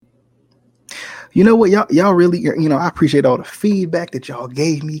You know what, y'all really, I appreciate all the feedback that y'all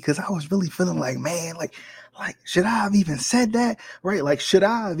gave me because I was really feeling like, man, like should I have even said that, right? Like, should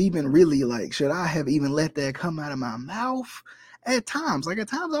I have even really, like, should I have even let that come out of my mouth? At times, like at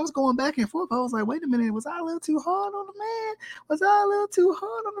times, I was going back and forth. I was like, wait a minute, was I a little too hard on the man? Was I a little too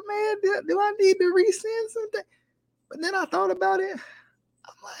hard on the man? Do I need to resend something? But then I thought about it.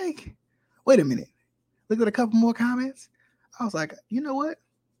 I'm like, wait a minute. Look at a couple more comments. I was like, you know what?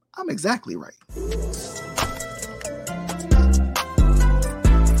 I'm exactly right.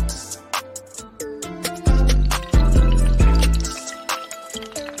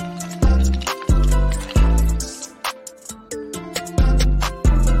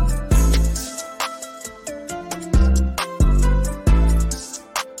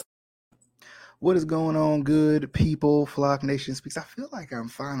 What is going on, good people? Flock Nation Speaks. I feel like I'm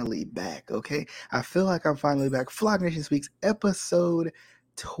finally back, okay? I feel like I'm finally back. Flock Nation Speaks, episode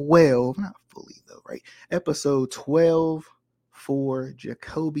 12. Not fully, though, right? Episode 12 for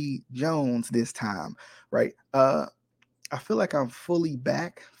Jacoby Jones this time, right? I feel like I'm fully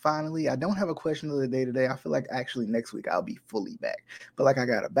back finally. I don't have a question of the day today. I feel like actually next week I'll be fully back. But like I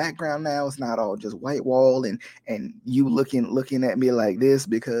got a background now. It's not all just white wall and you looking at me like this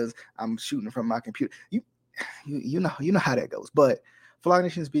because I'm shooting from my computer. You know how that goes. But Fly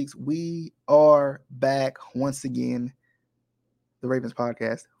Nation Speaks, we are back once again. The Ravens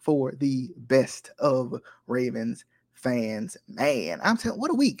podcast for the best of Ravens fans. Man, I'm telling,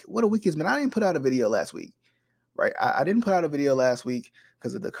 what a week it's been. I didn't put out a video last week. Right, I didn't put out a video last week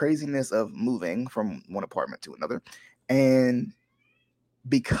because of the craziness of moving from one apartment to another, and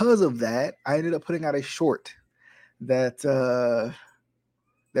because of that, I ended up putting out a short that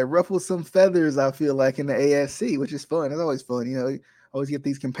that ruffles some feathers. I feel like in the ASC, which is fun. It's always fun, you always get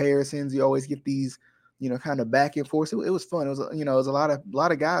these comparisons. You always get these, kind of back and forth. It was fun. It was, it was a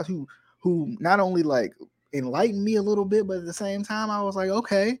lot of guys who not only like enlightened me a little bit, but at the same time, I was like,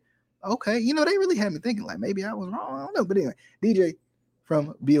 okay, they really had me thinking like maybe I was wrong. I don't know. But anyway, DJ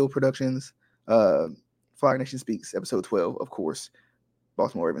from BO Productions, Fly Nation Speaks, episode 12, of course,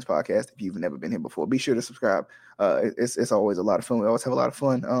 Baltimore Ravens podcast. If you've never been here before, be sure to subscribe. It's always a lot of fun. We always have a lot of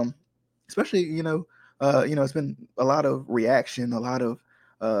fun. Especially, it's been a lot of reaction, a lot of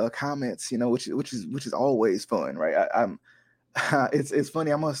comments, which is always fun, right? I'm it's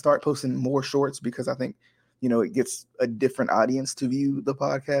funny. I'm gonna start posting more shorts because I think it gets a different audience to view the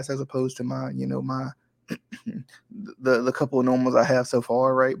podcast as opposed to my my the couple of normals I have so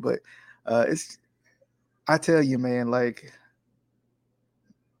far, right? But I tell you, man, like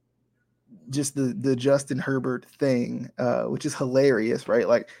just the Justin Herbert thing, which is hilarious, right?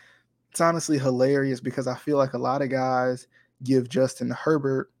 Like it's honestly hilarious because I feel like a lot of guys give Justin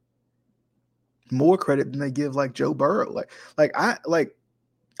Herbert more credit than they give like Joe Burrow. I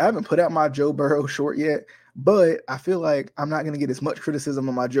haven't put out my Joe Burrow short yet, but I feel like I'm not going to get as much criticism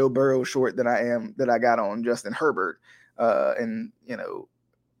on my Joe Burrow short that I got on Justin Herbert. And we'll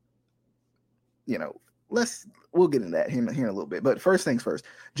get into that here in a little bit. But first things first,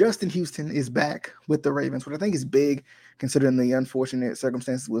 Justin Houston is back with the Ravens, which I think is big considering the unfortunate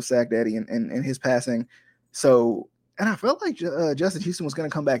circumstances with Sack Daddy and his passing. So, and I felt like Justin Houston was going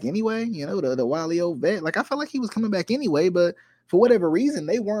to come back anyway, the wily old vet. Like I felt like he was coming back anyway, but for whatever reason,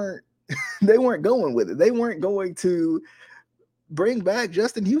 they weren't going with it. They weren't going to bring back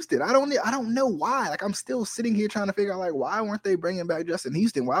Justin Houston. I don't know why. Like I'm still sitting here trying to figure out like why weren't they bringing back Justin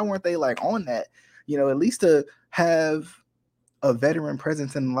Houston? Why weren't they like on that? At least to have a veteran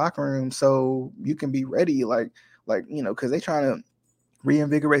presence in the locker room so you can be ready. Because they trying to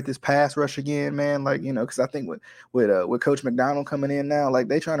reinvigorate this pass rush again, man. Because I think with Coach McDonald coming in now, like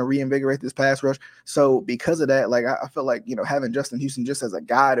they trying to reinvigorate this pass rush. So because of that, like I feel like having Justin Houston just as a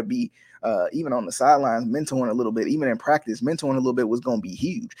guy to be even on the sidelines mentoring a little bit, even in practice mentoring a little bit was going to be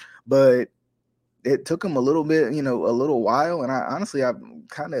huge. But it took him a little bit, a little while, and I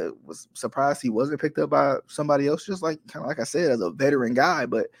kind of was surprised he wasn't picked up by somebody else, just like I said, as a veteran guy.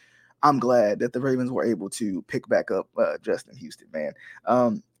 But I'm glad that the Ravens were able to pick back up Justin Houston, man.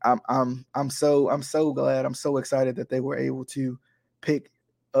 I'm so glad. I'm so excited that they were able to pick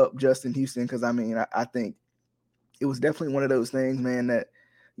up Justin Houston because I think it was definitely one of those things, man, that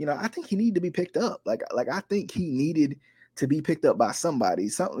I think he needed to be picked up. Like I think he needed to be picked up by somebody.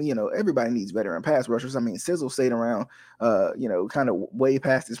 Everybody needs veteran pass rushers. Sizzle stayed around, kind of way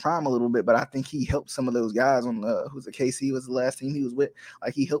past his prime a little bit, but I think he helped some of those guys on who's the KC was the last team he was with.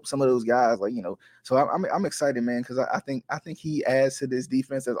 Like he helped some of those guys, so I'm excited, man, because I think he adds to this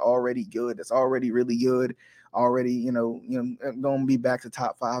defense that's already good. That's already really good. already, going to be back to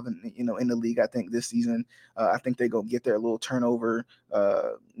top 5 and in the league. I think this season, I think they're going to get their little turnover,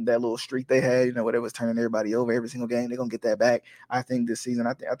 that little streak they had, where they was turning everybody over every single game. They're going to get that back. I think this season,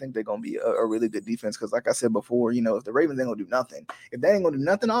 I think they're going to be a really good defense because, like I said before, if the Ravens ain't going to do nothing, if they ain't going to do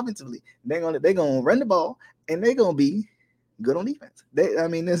nothing offensively, they're going to run the ball and they're going to be good on defense.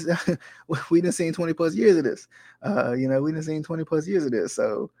 This we done seen 20 plus years of this. We done seen 20 plus years of this.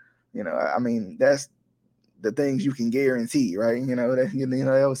 So, that's the things you can guarantee, right? They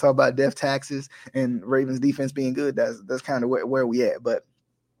always talk about death taxes and Ravens defense being good. That's kind of where we at. But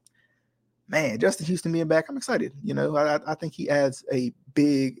man, Justin Houston being back, I'm excited. I think he adds a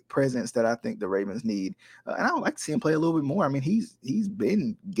big presence that I think the Ravens need, and I would like to see him play a little bit more. He's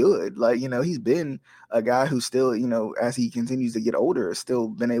been good. He's been a guy who still, as he continues to get older, has still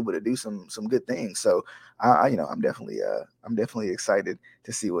been able to do some good things. So, I'm definitely excited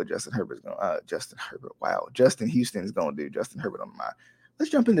to see what Justin Houston is going to do. Justin Herbert on my. Let's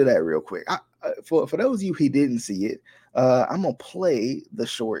jump into that real quick. For those of you who didn't see it, I'm gonna play the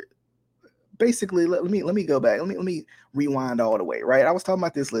short. Basically, let me go back. Let me rewind all the way, right? I was talking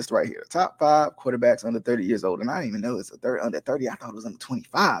about this list right here. Top 5 quarterbacks under 30 years old. And I didn't even know it's under 30. I thought it was under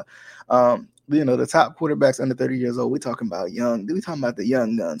 25. The top quarterbacks under 30 years old, we're talking about the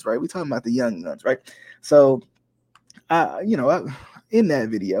young guns, right? We're talking about the young guns, right? So, in that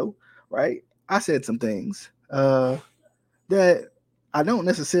video, right, I said some things that I don't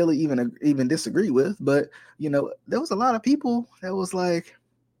necessarily even disagree with, but, there was a lot of people that was like,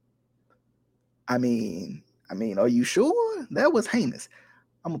 are you sure? That was heinous.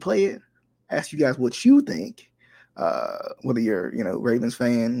 I'm gonna play it, ask you guys what you think, whether you're, Ravens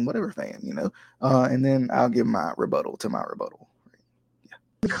fan, whatever fan, and then I'll give my rebuttal to my rebuttal. Yeah.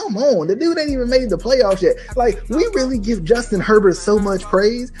 Come on, the dude ain't even made the playoffs yet. Like, we really give Justin Herbert so much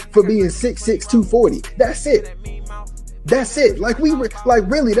praise for being 6'6", 240. That's it.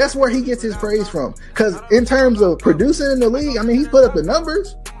 Really, that's where he gets his praise from. Because in terms of producing in the league, he's put up the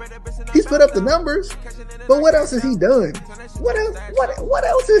numbers. But what else has he done? What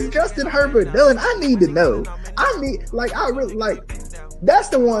else has Justin Herbert done? I need to know. That's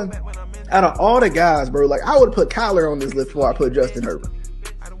the one out of all the guys, bro. Like, I would put Kyler on this list before I put Justin Herbert.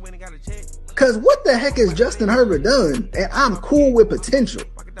 Because what the heck has Justin Herbert done? And I'm cool with potential,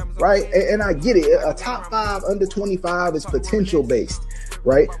 right? And I get it. A top 5 under 25 is potential based,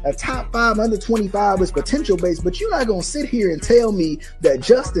 right? A top 5 under 25 is potential based, but you're not going to sit here and tell me that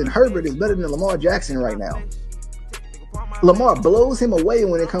Justin Herbert is better than Lamar Jackson right now. Lamar blows him away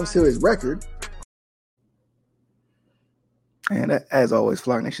when it comes to his record. And as always,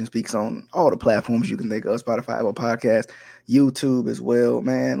 Flock Nation speaks on all the platforms you can think of: Spotify, Apple Podcast, YouTube as well,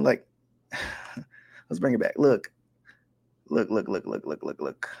 man. Like, let's bring it back. Look.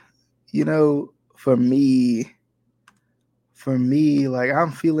 For me, like,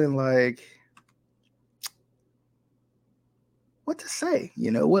 I'm feeling like, what to say?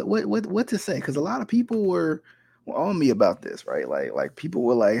 What to say? Because a lot of people were on me about this, right? Like people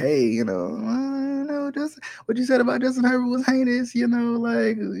were like, hey, just what you said about Justin Herbert was heinous.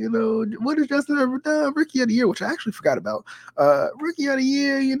 What has Justin Herbert done? Rookie of the year, which I actually forgot about. Rookie of the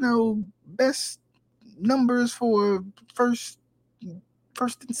year, best numbers for first and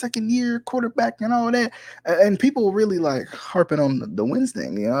second year quarterback and all that, and people really like harping on the wins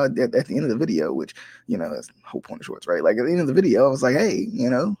thing, at the end of the video, which, that's the whole point of shorts, right? Like, at the end of the video, I was like, hey,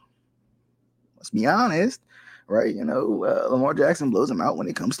 let's be honest, right? Lamar Jackson blows him out when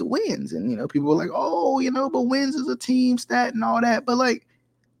it comes to wins, and people were like, oh, but wins is a team stat and all that, but like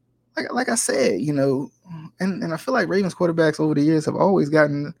I said, and I feel like Ravens quarterbacks over the years have always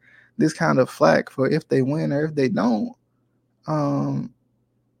gotten this kind of flack for if they win or if they don't.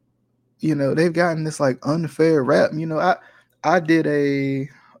 They've gotten this like unfair rap. I did a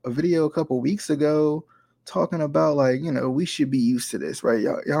video a couple weeks ago talking about, like, we should be used to this, right?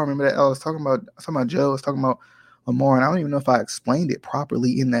 Y'all remember that? I was talking about Joe, I was talking about Lamar, and I don't even know if I explained it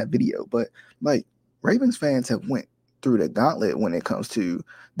properly in that video, but like, Ravens fans have went through the gauntlet when it comes to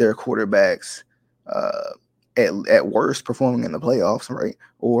their quarterbacks, at worst performing in the playoffs, right?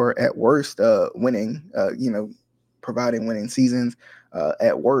 Or at worst, winning, providing winning seasons,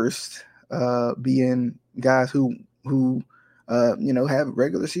 at worst, being guys who have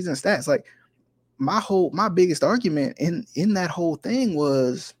regular season stats. Like, my biggest argument in that whole thing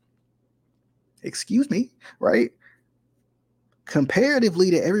was, excuse me, right?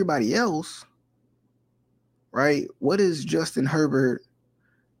 Comparatively to everybody else, right? What has Justin Herbert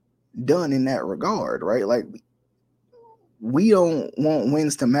done in that regard, right? Like, we don't want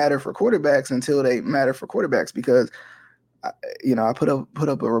wins to matter for quarterbacks until they matter for quarterbacks, because I put up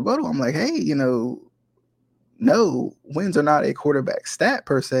a rebuttal. I'm like, hey, no, wins are not a quarterback stat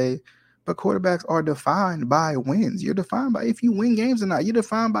per se, but quarterbacks are defined by wins. You're defined by if you win games or not. You're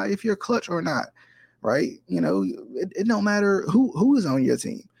defined by if you're clutch or not, right? It don't matter who is on your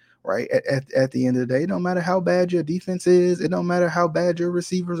team, right? At the end of the day, it don't matter how bad your defense is. It don't matter how bad your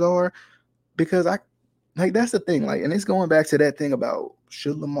receivers are, because that's the thing. Like, and it's going back to that thing about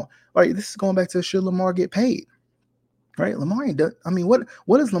should Lamar. Right, this is going back to should Lamar get paid. Right, Lamar ain't done. I mean, what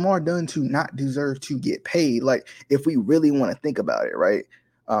has Lamar done to not deserve to get paid? Like, if we really want to think about it, right?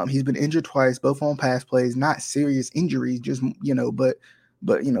 He's been injured twice, both on pass plays, not serious injuries, just but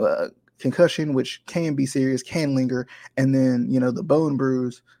concussion, which can be serious, can linger, and then the bone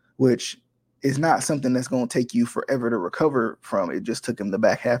bruise, which is not something that's going to take you forever to recover from. It just took him the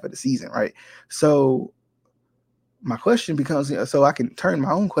back half of the season, right? So my question becomes, so I can turn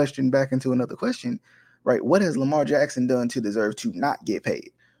my own question back into another question, right? What has Lamar Jackson done to deserve to not get paid,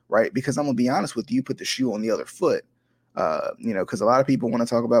 right? Because I'm gonna be honest with you, put the shoe on the other foot, because a lot of people want to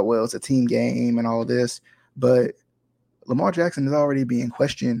talk about, well, it's a team game and all this, but Lamar Jackson is already being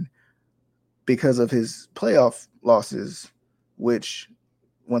questioned because of his playoff losses, which,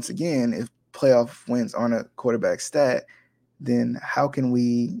 once again, if playoff wins aren't a quarterback stat, then how can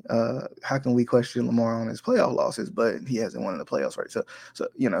we question Lamar on his playoff losses? But he hasn't won in the playoffs, right? So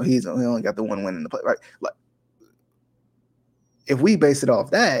he only got the one win in the play, right? Like, if we base it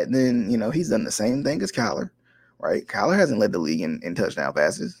off that, then he's done the same thing as Kyler, right? Kyler hasn't led the league in touchdown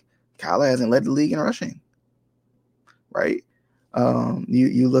passes. Kyler hasn't led the league in rushing, right?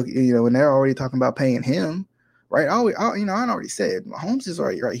 You look, and they're already talking about paying him, right? I already said Mahomes is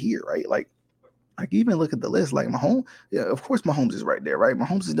right here, right? Like even look at the list, like Mahomes. Yeah, of course Mahomes is right there, right?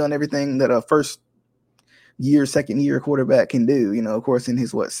 Mahomes has done everything that a second year quarterback can do. Of course, in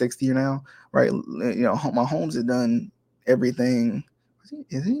his sixth year now, right? Mahomes has done everything.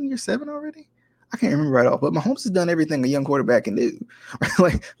 Is he in year 7 already? I can't remember right off, but Mahomes has done everything a young quarterback can do.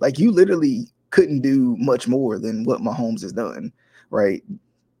 Right? like you literally couldn't do much more than what Mahomes has done, right?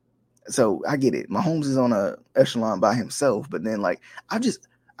 So I get it. Mahomes is on a echelon by himself, but then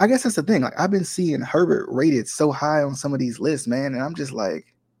I guess that's the thing. Like, I've been seeing Herbert rated so high on some of these lists, man, and I'm just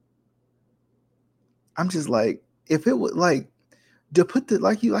like, if it was like to put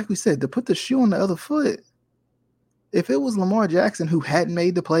like we said, to put the shoe on the other foot. If it was Lamar Jackson who hadn't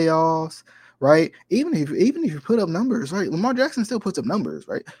made the playoffs, right? Even if you put up numbers, right? Lamar Jackson still puts up numbers,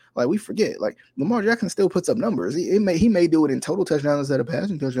 right? Like, we forget, like, Lamar Jackson still puts up numbers. He may do it in total touchdowns instead of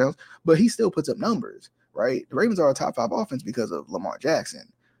passing touchdowns, but he still puts up numbers, right? The Ravens are a top 5 offense because of Lamar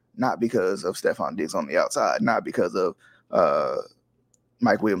Jackson, not because of Stephon Diggs on the outside, not because of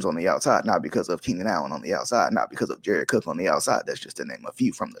Mike Williams on the outside, not because of Keenan Allen on the outside, not because of Jared Cook on the outside. That's just to name a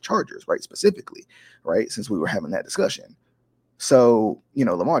few from the Chargers, right? Specifically, right? Since we were having that discussion. So,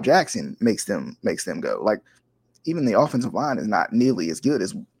 Lamar Jackson makes them go. Like, even the offensive line is not nearly as good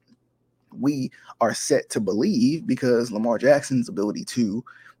as we are set to believe, because Lamar Jackson's ability to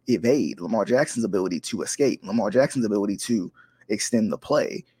evade, Lamar Jackson's ability to escape, Lamar Jackson's ability to extend the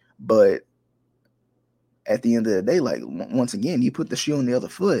play. But at the end of the day, like, once again, you put the shoe on the other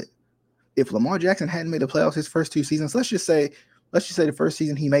foot. If Lamar Jackson hadn't made the playoffs his first 2 seasons, let's just say the first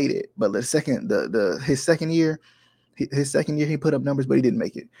season he made it, but his second year he put up numbers, but he didn't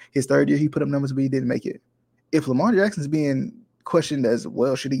make it. His third year he put up numbers, but he didn't make it. If Lamar Jackson's being questioned as,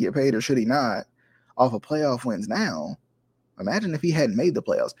 well, should he get paid or should he not, off of playoff wins now, imagine if he hadn't made the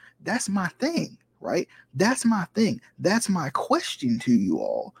playoffs. That's my thing, right? That's my thing. That's my question to you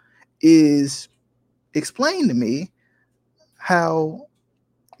all, is explain to me how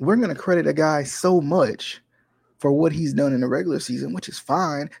we're going to credit a guy so much for what he's done in the regular season, which is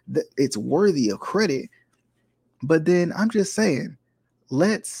fine. It's worthy of credit. But then I'm just saying,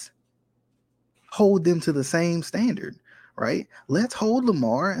 let's hold them to the same standard, right? Let's hold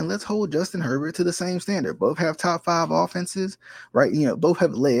Lamar and let's hold Justin Herbert to the same standard. Both have top 5 offenses, right? Both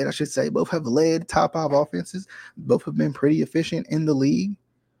have led top 5 offenses. Both have been pretty efficient in the league,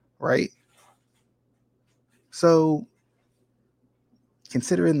 right? So,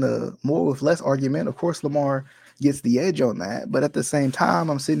 considering the more with less argument, of course, Lamar gets the edge on that. But at the same time,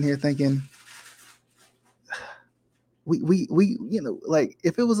 I'm sitting here thinking, we like,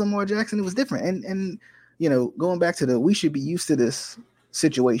 if it was Lamar Jackson, it was different. And going back to we should be used to this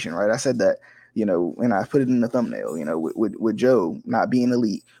situation, right? I said that, and I put it in the thumbnail, with Joe not being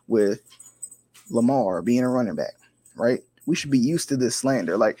elite, with Lamar being a running back, right? We should be used to this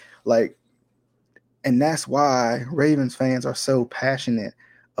slander, and that's why Ravens fans are so passionate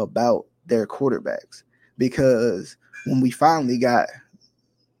about their quarterbacks, because when we finally got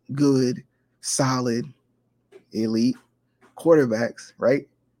good, solid, elite quarterbacks, right,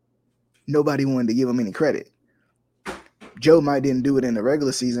 nobody wanted to give them any credit. Joe might didn't do it in the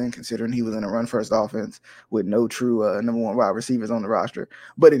regular season, considering he was in a run first offense with no true number one wide receivers on the roster.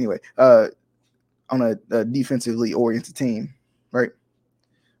 But anyway, on a defensively oriented team, right?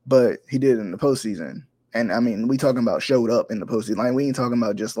 But he did it in the postseason. And I mean, we talking about showed up in the postseason. Like, we ain't talking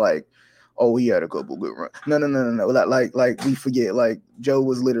about just like, oh, he had a couple good runs. No. Like we forget, like Joe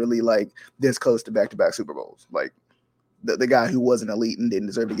was literally like this close to back-to-back Super Bowls. Like the guy who wasn't elite and didn't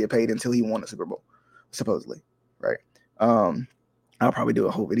deserve to get paid until he won a Super Bowl, supposedly, right? I'll probably do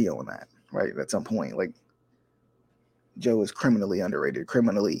a whole video on that, right? At some point. Like, Joe is criminally underrated,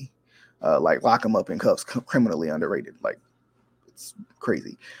 like lock him up in cuffs, criminally underrated. Like, it's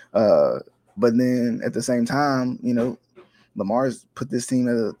crazy. But then at the same time, you know, Lamar's put this team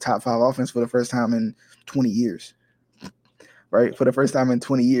as a top 5 offense for the first time in 20 years, right? For the first time in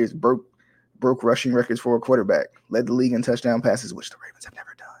 20 years, broke rushing records for a quarterback, led the league in touchdown passes, which the Ravens have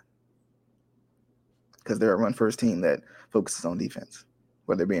never done, because they're a run first team that focuses on defense,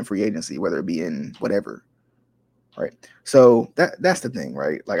 whether it be in free agency, whether it be in whatever, right? So that's the thing,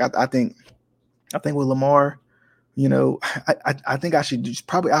 right? Like, I think with Lamar, you know, I think I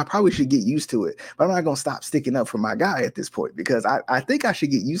probably should get used to it, but I'm not gonna stop sticking up for my guy at this point, because I think I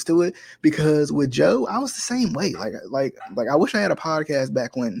should get used to it, because with Joe, I was the same way. Like I wish I had a podcast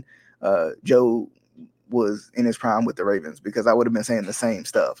back when Joe was in his prime with the Ravens, because I would have been saying the same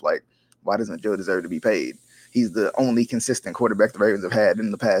stuff. Like, why doesn't Joe deserve to be paid? He's the only consistent quarterback the Ravens have had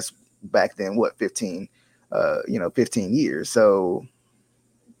in the past, back then, 15 years. So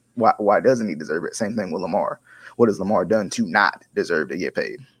why doesn't he deserve it? Same thing with Lamar. What has Lamar done to not deserve to get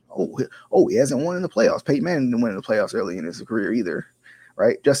paid? He hasn't won in the playoffs. Peyton Manning didn't win in the playoffs early in his career either,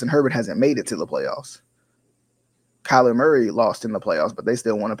 right? Justin Herbert hasn't made it to the playoffs. Kyler Murray lost in the playoffs, but they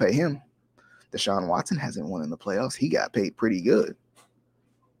still want to pay him. Deshaun Watson hasn't won in the playoffs. He got paid pretty good,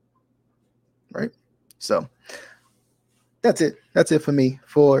 right? So that's it. That's it for me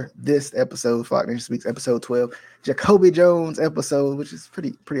for this episode, Flock Nation Speaks, episode 12, Jacoby Jones episode, which is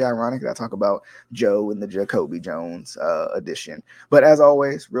pretty ironic that I talk about Joe and the Jacoby Jones edition. But as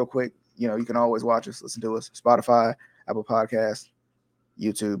always, real quick, you know, you can always watch us, listen to us, Spotify, Apple Podcasts,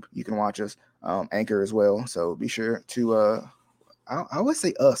 YouTube. You can watch us, Anchor as well. So be sure to, I always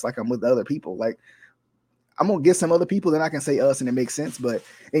say us like I'm with other people. Like, I'm gonna get some other people, then I can say us, and it makes sense. But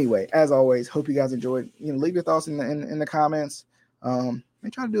anyway, as always, hope you guys enjoyed. You know, leave your thoughts in the comments. May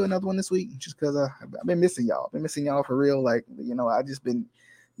try to do another one this week, just because I've been missing y'all. I've been missing y'all for real. Like, you know, I've been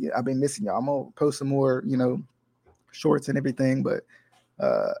missing y'all. I'm gonna post some more, you know, shorts and everything. But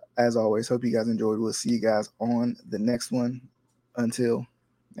as always, hope you guys enjoyed. We'll see you guys on the next one. Until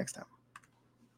next time.